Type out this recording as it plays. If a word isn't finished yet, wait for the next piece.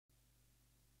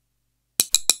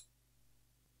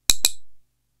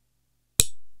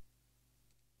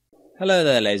Hello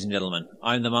there, ladies and gentlemen.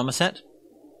 I'm the Marmoset.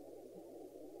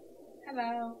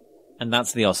 Hello. And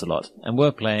that's the Ocelot. And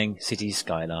we're playing Cities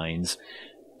Skylines.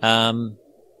 At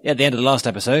the end of the last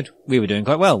episode, we were doing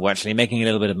quite well. We're actually making a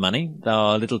little bit of money.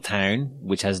 Our little town,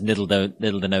 which has little to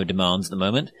no demands at the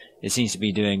moment, it seems to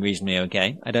be doing reasonably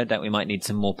okay. I don't doubt we might need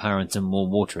some more power and some more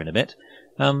water in a bit.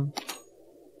 Does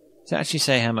it actually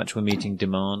say how much we're meeting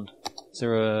demand? Is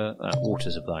there a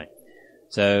water supply?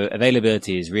 So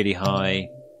availability is really high.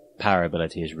 Power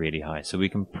ability is really high. So we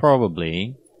can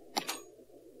probably...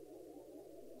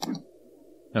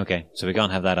 Okay, so we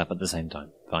can't have that up at the same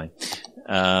time. Fine.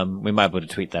 We might be able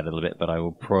to tweak that a little bit, but I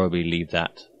will probably leave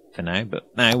that for now. But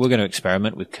now we're going to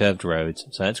experiment with curved roads.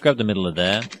 So let's grab the middle of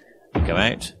there, go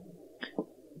out,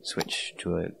 switch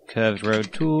to a curved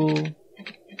road tool.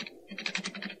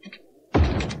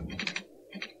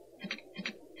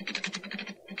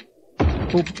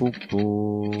 Boop, boop,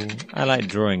 boop. I like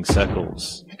drawing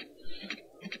circles.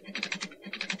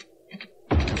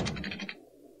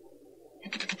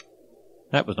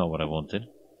 That was not what I wanted.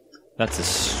 That's a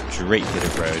straight bit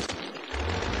of road.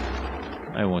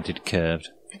 I wanted curved.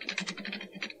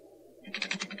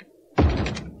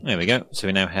 There we go. So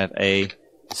we now have a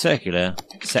circular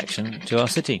section to our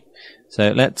city.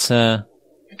 So let's plug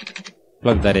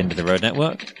that into the road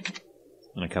network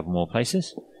in a couple more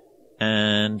places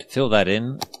and fill that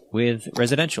in with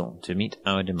residential to meet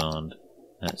our demand.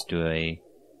 Let's do a...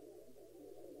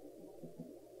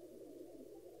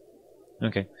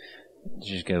 Okay. Let's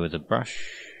just go with a brush.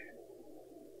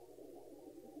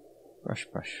 Brush.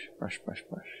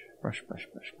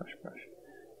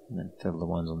 And then fill the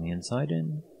ones on the inside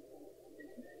in.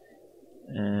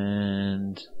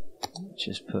 And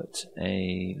just put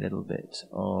a little bit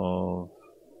of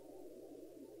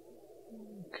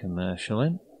commercial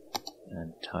in.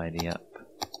 And tidy up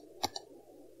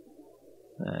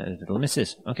little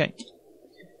misses. Okay.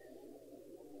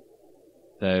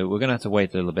 So we're going to have to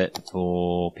wait a little bit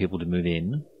for people to move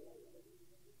in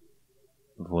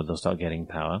before they'll start getting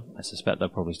power. I suspect they'll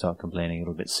probably start complaining a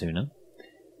little bit sooner.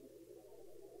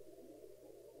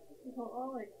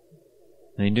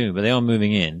 They do, but they are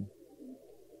moving in.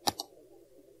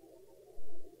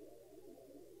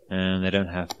 And they don't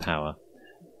have power.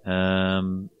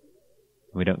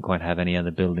 We don't quite have any other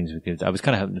buildings we could... I was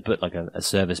kind of hoping to put like a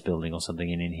service building or something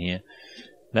in here.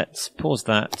 Let's pause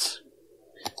that.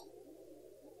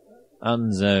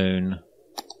 Unzone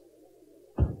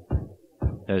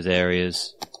those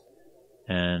areas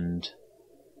and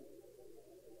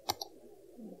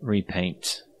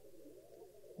repaint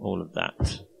all of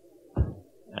that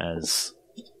as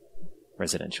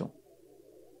residential.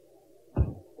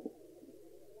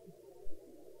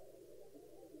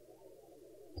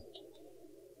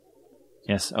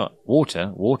 Yes,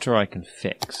 water. Water I can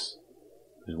fix.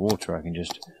 Because water I can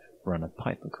just run a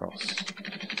pipe across.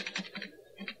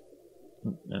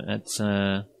 Let's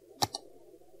run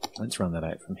that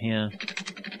out from here.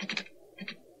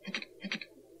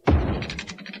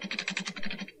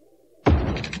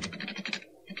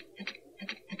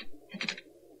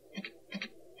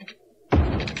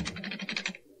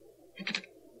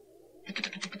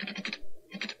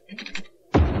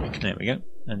 There we go,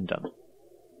 and done.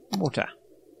 Water.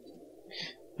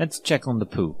 Let's check on the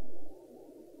poo.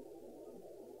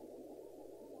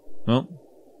 Oh,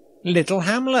 little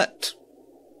hamlet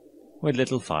with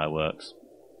little fireworks.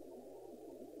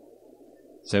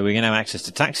 So we're going to have access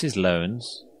to taxes,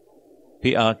 loans.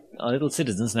 Our little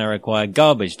citizens now require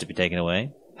garbage to be taken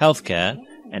away, healthcare,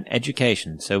 and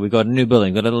education. So we've got a new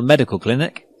building. We've got a little medical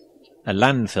clinic, a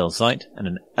landfill site, and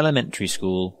an elementary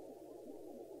school.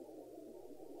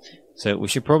 So we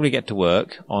should probably get to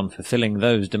work on fulfilling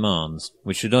those demands,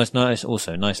 which should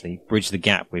also nicely bridge the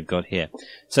gap we've got here.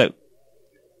 So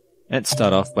let's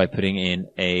start off by putting in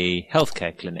a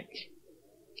healthcare clinic.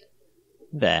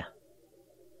 There.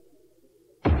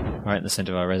 Right in the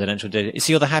centre of our residential data. You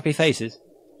see all the happy faces?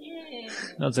 Yeah.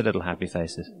 Lots of little happy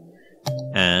faces.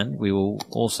 And we will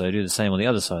also do the same on the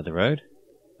other side of the road.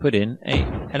 Put in a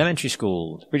elementary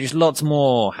school to produce lots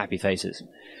more happy faces.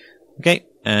 Okay,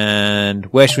 and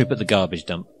where should we put the garbage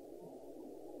dump?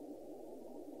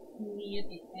 Near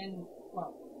the end,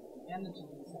 energy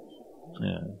section.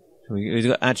 Yeah. So we've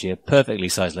got actually a perfectly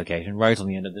sized location right on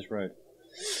the end of this road.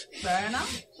 Fair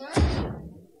enough.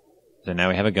 So now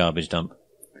we have a garbage dump.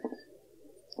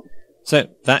 So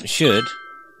that should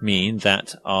mean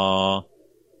that our...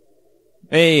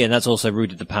 Hey, and that's also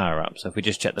routed the power up. So if we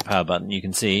just check the power button, you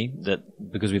can see that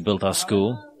because we built our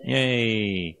school...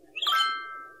 Yay!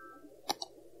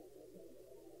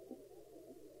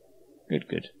 Good,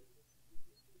 good.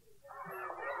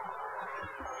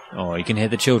 Oh, you can hear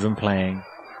the children playing.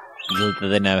 Little do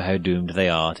they know how doomed they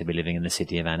are to be living in the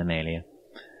city of Animallia.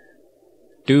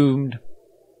 Doomed.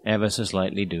 Ever so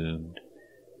slightly doomed.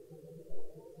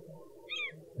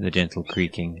 The gentle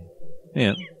creaking.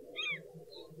 Yeah.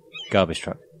 Garbage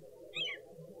truck.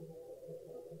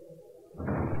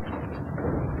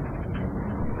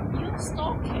 You're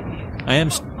stalking it. I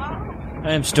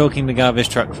am stalking the garbage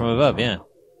truck from above, yeah.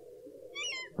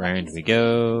 Round we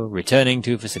go, returning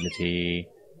to facility.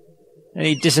 And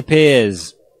he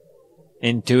disappears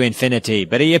into infinity,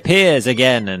 but he appears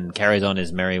again and carries on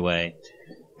his merry way.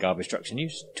 Garbage trucks in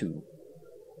use, 2.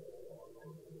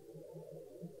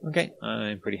 Okay,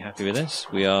 I'm pretty happy with this.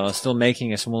 We are still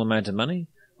making a small amount of money.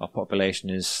 Our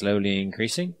population is slowly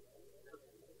increasing.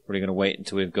 Probably going to wait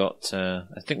until we've got, I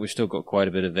think we've still got quite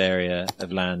a bit of area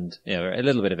of land, a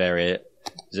little bit of area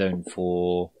zoned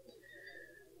for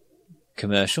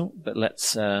commercial, but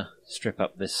let's strip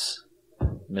up this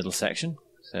middle section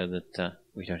so that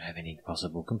we don't have any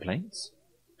possible complaints.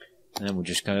 And we'll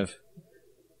just kind of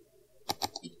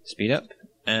speed up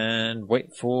and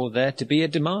wait for there to be a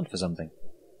demand for something.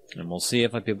 And we'll see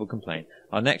if people complain.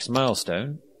 Our next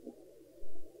milestone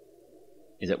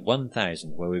is at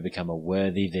 1,000, where we become a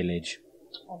worthy village.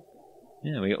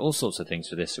 Yeah, we get all sorts of things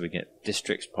for this. So we get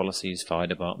districts, policies, fire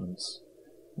departments.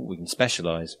 We can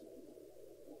specialise.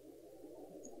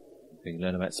 We can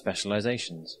learn about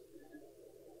specialisations.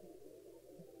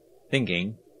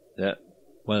 Thinking that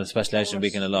one of the specialisations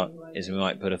we can unlock is we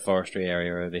might put a forestry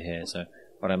area over here. So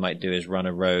what I might do is run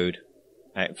a road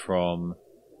out from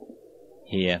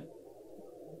here,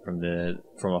 from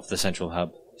off the central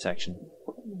hub section.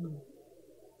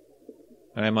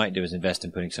 What I might do is invest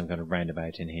in putting some kind of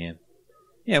roundabout in here.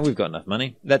 Yeah, we've got enough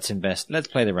money. Let's invest. Let's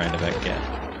play the roundabout.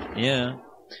 Yeah.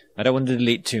 I don't want to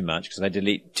delete too much because if I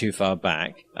delete too far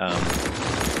back,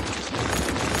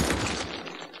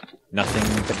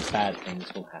 nothing but bad things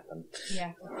will happen.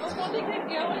 Yeah.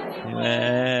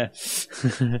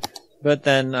 But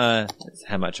then, that's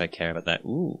how much I care about that.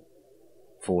 Ooh.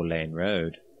 4-lane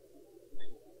road.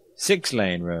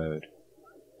 6-lane road.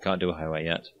 Can't do a highway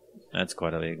yet. That's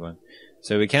quite a big one.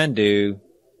 So we can do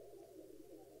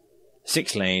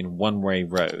 6-lane, one-way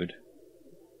road.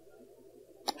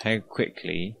 How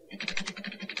quickly...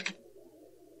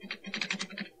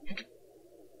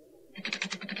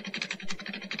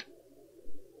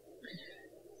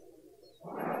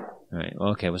 Right,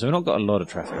 okay, well, so we've not got a lot of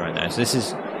traffic right now, so this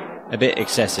is a bit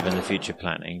excessive in the future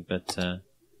planning, but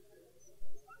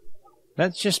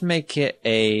let's just make it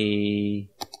a...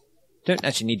 Don't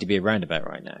actually need to be a roundabout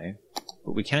right now,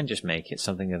 but we can just make it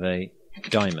something of a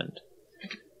diamond.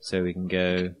 So we can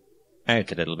go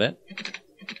out a little bit,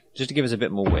 just to give us a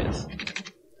bit more width.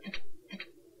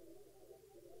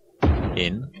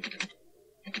 In.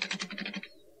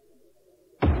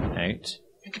 Out.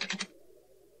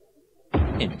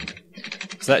 In.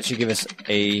 So that should give us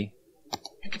a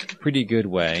pretty good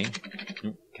way,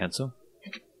 cancel,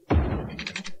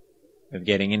 of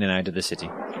getting in and out of the city.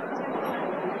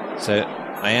 So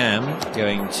I am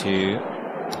going to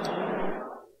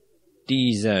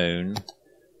de-zone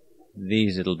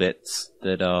these little bits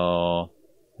that are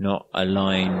not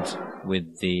aligned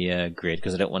with the grid,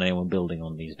 because I don't want anyone building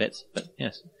on these bits, but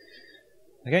yes.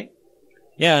 Okay.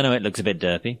 Yeah, I know it looks a bit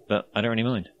derpy, but I don't really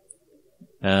mind.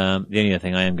 The only other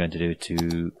thing I am going to do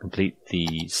to complete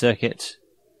the circuit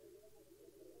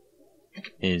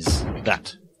is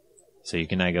that. So you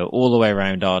can now go all the way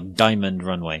around our diamond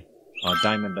runway. Our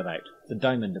diamond about. The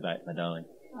diamond about, my darling.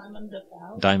 Diamond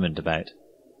about. Diamond about.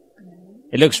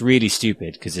 It looks really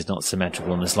stupid because it's not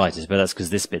symmetrical in the slightest, but that's because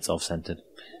this bit's off-centered.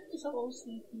 It's all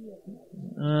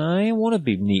OCD. I want to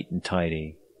be neat and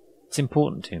tidy. It's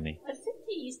important to me. A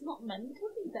city is not meant to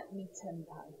be that neat and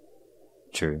tidy.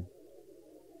 True.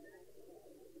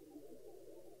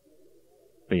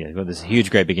 But yeah, we've got this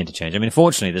huge, great big interchange. I mean,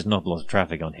 fortunately, there's not a lot of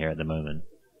traffic on here at the moment.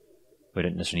 We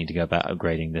don't necessarily need to go about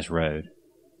upgrading this road.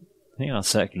 I think our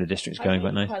circular district's going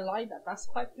quite nice. I like that. That's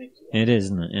quite pretty. It is,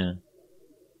 isn't it? Yeah.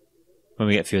 When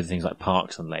we get a few other things like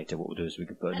parks on later, what we'll do is we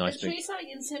could put a nice the big... trees are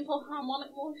in simple harmonic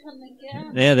motion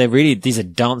again. Yeah, they're really... These are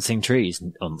dancing trees.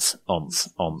 Ons, ons,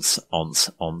 ons, ons,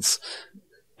 ons.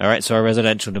 Alright, so our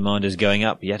residential demand is going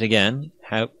up yet again.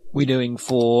 How are we doing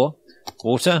for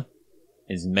water?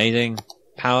 Is amazing.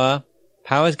 Power.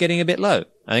 Power's getting a bit low.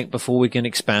 I think before we can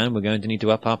expand, we're going to need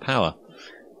to up our power.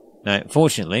 Now,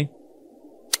 fortunately,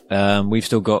 we've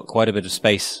still got quite a bit of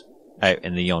space out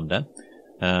in the yonder.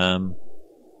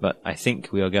 But I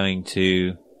think we are going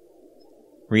to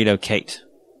relocate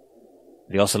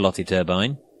the Ocelot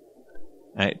turbine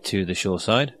out to the shore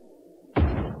side.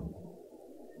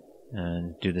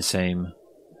 And do the same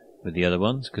with the other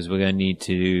ones, because we're going to need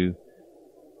to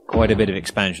quite a bit of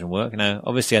expansion work. Now,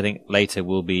 obviously, I think later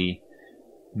we'll be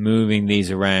moving these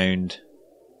around,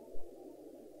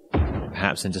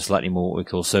 perhaps into slightly more what we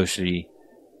call socially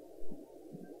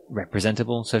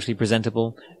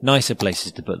presentable, nicer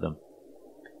places to put them.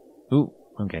 Ooh,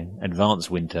 okay. Advanced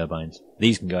wind turbines.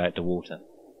 These can go out to water,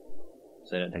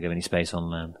 so they don't take up any space on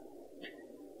land.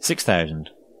 6,000.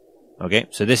 Okay,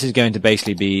 so this is going to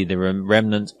basically be the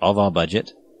remnant of our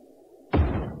budget.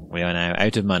 We are now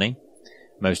out of money,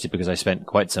 mostly because I spent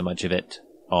quite so much of it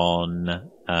on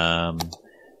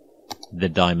the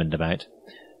diamond amount.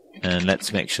 And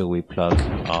let's make sure we plug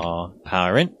our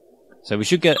power in. So we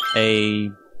should get a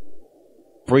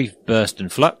brief burst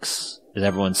and flux as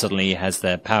everyone suddenly has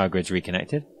their power grids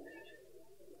reconnected.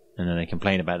 And then they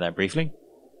complain about that briefly.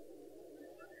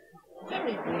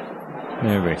 Very briefly.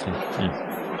 Very briefly, yeah.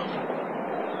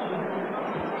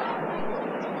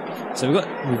 So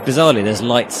bizarrely, there's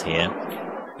lights here,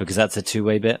 because that's a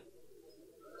two-way bit.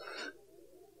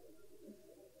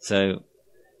 So,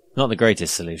 not the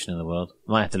greatest solution in the world.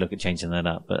 Might have to look at changing that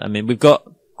up. But, I mean, we've got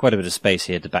quite a bit of space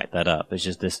here to back that up. It's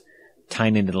just this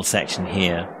tiny little section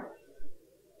here.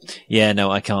 Yeah, no,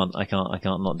 I can't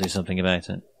not do something about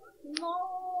it. No.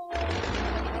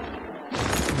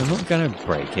 I'm not going to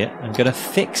break it. I'm going to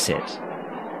fix it.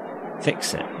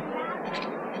 Fix it.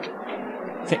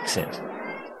 Fix it.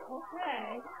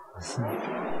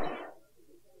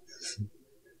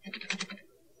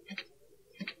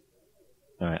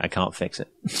 Alright, I can't fix it.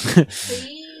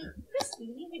 See? Just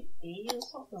leave it be. You'll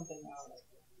sort something out.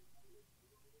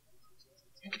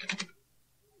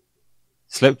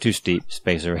 Slope too steep,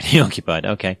 space already occupied.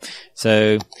 Okay,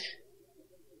 so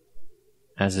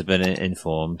as has been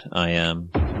informed, I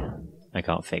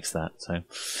can't fix that. So,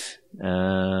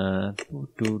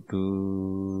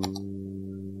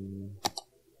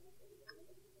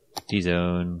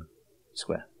 D-zone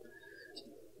square.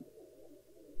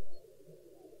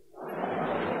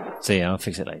 So yeah, I'll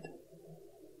fix it later.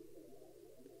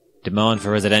 Demand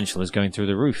for residential is going through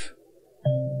the roof.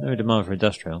 No demand for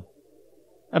industrial.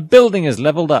 A building is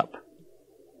leveled up.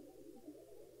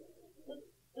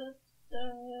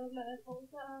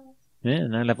 Yeah,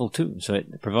 now level 2, so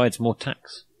it provides more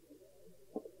tax.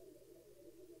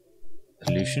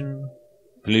 Pollution.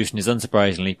 Pollution is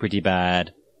unsurprisingly pretty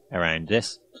bad around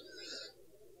this.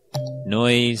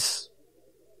 Noise.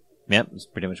 Yep, that's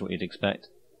pretty much what you'd expect.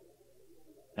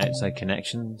 Outside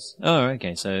connections. Oh,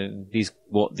 okay, so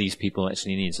what these people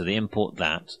actually need. So they import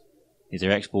that. These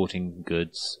are exporting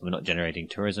goods. We're not generating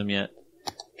tourism yet.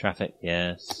 Traffic,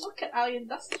 yes. Look at our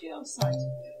industrial site.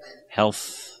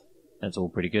 Health, that's all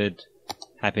pretty good.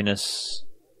 Happiness.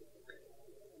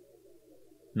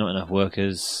 Not enough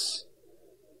workers.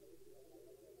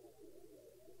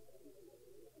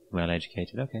 Well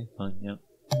educated, okay, fine, yep.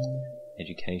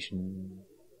 Education.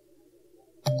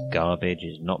 Garbage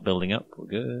is not building up, we're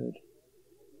good.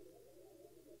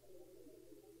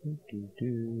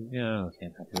 Yeah, okay,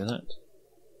 I'm happy with that.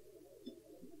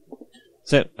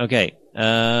 So, okay,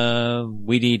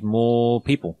 we need more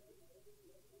people.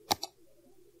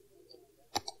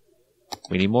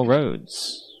 We need more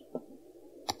roads.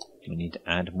 We need to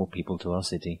add more people to our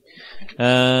city.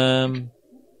 What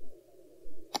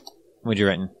do you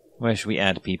reckon? Where should we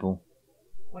add people?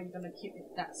 Well, you're going to keep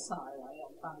it that side,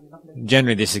 right?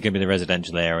 Generally, this is going to be the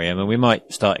residential area. I mean, we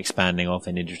might start expanding off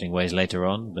in interesting ways later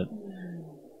on, but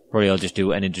probably I'll just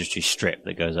do an industry strip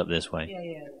that goes up this way.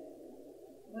 Yeah.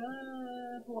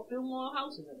 What, build more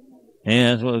houses at the moment?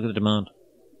 Yeah, that's what we've got to demand.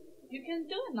 You can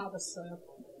do another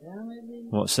circle. Yeah, maybe.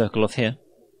 What, circle off here?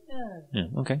 Yeah. Yeah,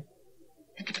 okay.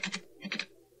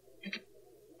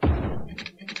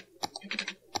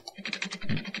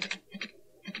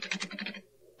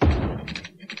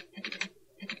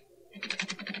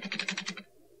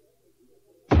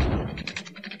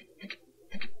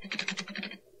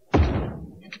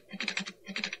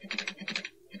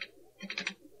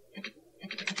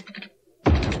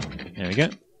 There we go.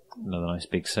 Another nice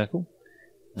big circle.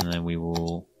 And then we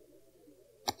will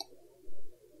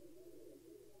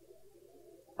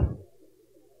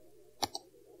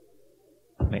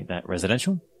make that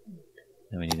residential.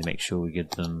 Then we need to make sure we give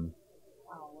them...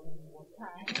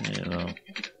 Yeah, well,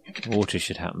 water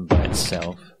should happen by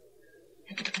itself.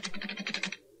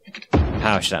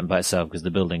 Power should happen by itself because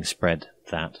the building spread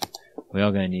that. We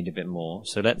are going to need a bit more.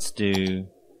 So let's do...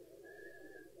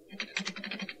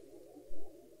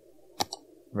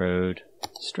 road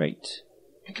straight.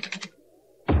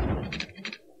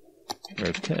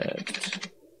 Road curved.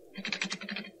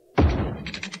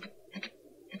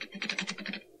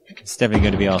 It's definitely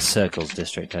going to be our circles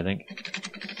district, I think.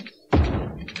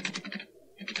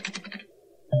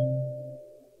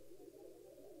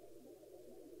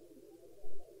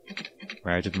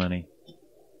 We're out of money.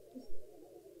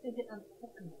 Is it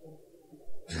unfucking cool?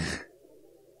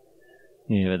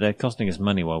 Yeah, but they're costing us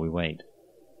money while we wait.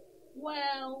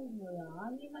 Well,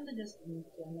 you meant to just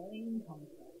generate income.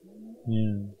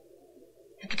 Yeah.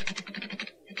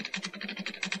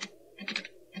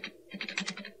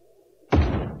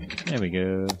 There we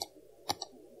go.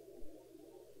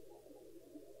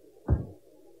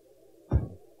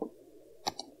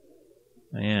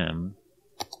 I am.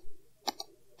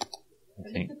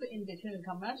 I think. To put in between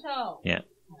commercial. Yeah.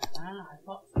 I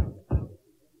thought so.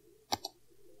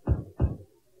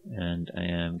 And I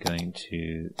am going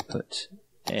to put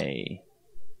a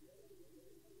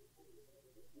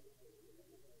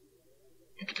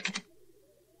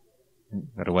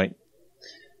gotta wait.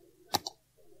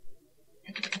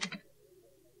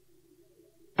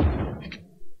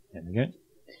 There we go.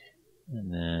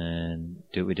 And then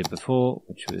do what we did before,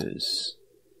 which was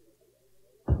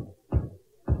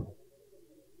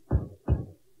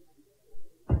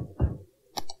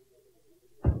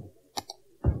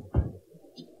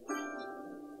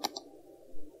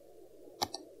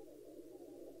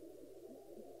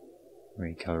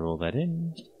recolour all that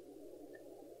in.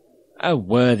 A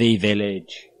worthy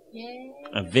village. Yay.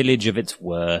 A village of its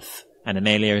worth.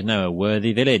 Animallia is now a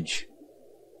worthy village.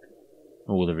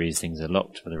 All of these things are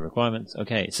locked for the requirements.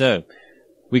 Okay, so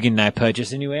we can now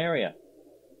purchase a new area.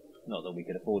 Not that we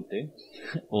could afford to.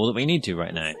 All that we need to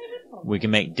right now. We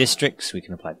can make districts, we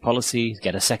can apply policies,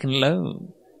 get a second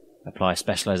loan, apply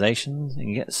specializations,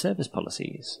 and get service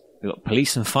policies. We've got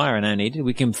police and fire are now needed.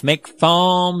 We can make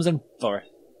farms and forests.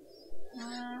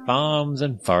 Farms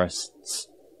and forests.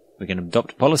 We can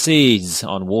adopt policies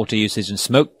on water usage and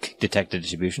smoke detector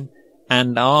distribution.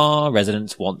 And our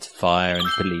residents want fire and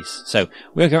police. So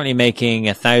we're currently making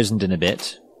 1,000 and a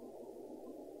bit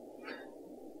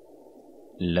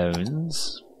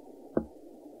loans.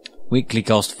 Weekly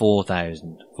cost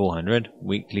 4,400.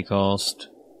 Weekly cost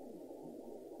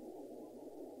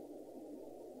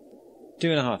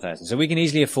 2,500. So we can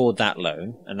easily afford that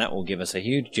loan, and that will give us a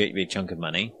huge big chunk of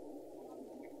money.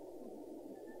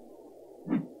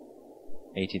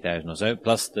 80,000 or so,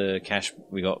 plus the cash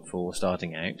we got for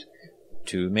starting out,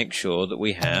 to make sure that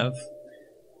we have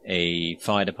a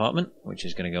fire department, which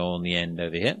is going to go on the end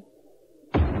over here,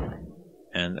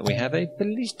 and that we have a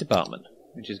police department,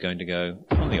 which is going to go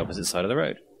on the opposite side of the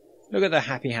road. Look at the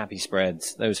happy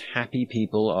spreads. Those happy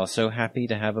people are so happy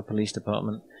to have a police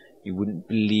department. You wouldn't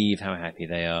believe how happy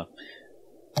they are.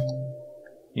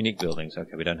 Unique buildings.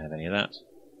 Okay, we don't have any of that.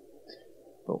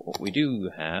 But what we do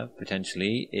have,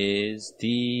 potentially, is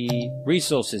the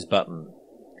resources button.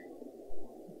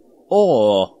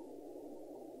 Ore.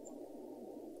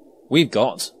 We've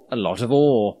got a lot of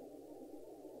ore.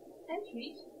 And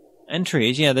trees. And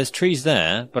trees, yeah, there's trees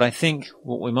there, but I think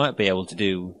what we might be able to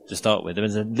do to start with,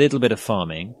 there's a little bit of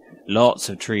farming, lots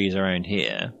of trees around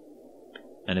here,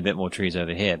 and a bit more trees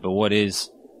over here, but what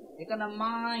is... You're gonna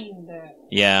mine the...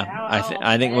 Yeah,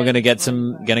 I think we're gonna get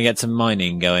some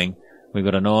mining going. We've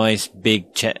got a nice big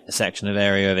section of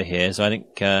area over here, so I think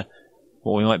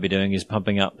what we might be doing is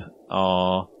pumping up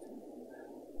our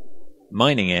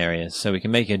mining areas, so we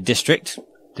can make a district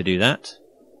to do that.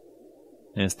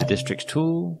 There's the districts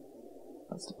tool.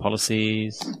 That's the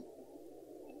policies.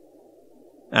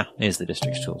 Here's the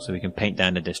districts tool, so we can paint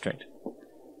down a district.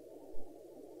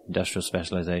 Industrial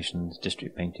specializations,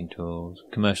 district painting tools,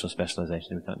 commercial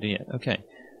specializations we can't do yet. Okay,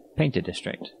 paint a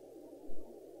district.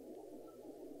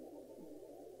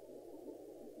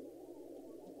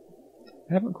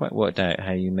 I haven't quite worked out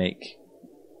how you make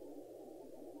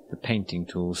the painting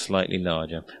tool slightly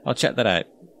larger. I'll check that out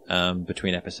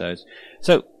between episodes.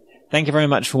 So, thank you very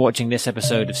much for watching this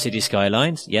episode of Cities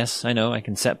Skylines. Yes, I know, I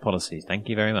can set policies. Thank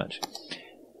you very much.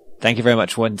 Thank you very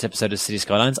much for watching this episode of Cities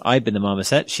Skylines. I've been the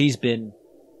Marmoset. She's been...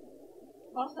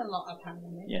 Ocelot,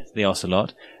 apparently. Yes, the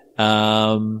Ocelot.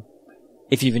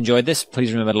 If you've enjoyed this,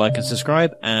 please remember to like and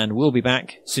subscribe, and we'll be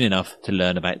back soon enough to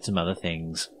learn about some other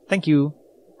things. Thank you.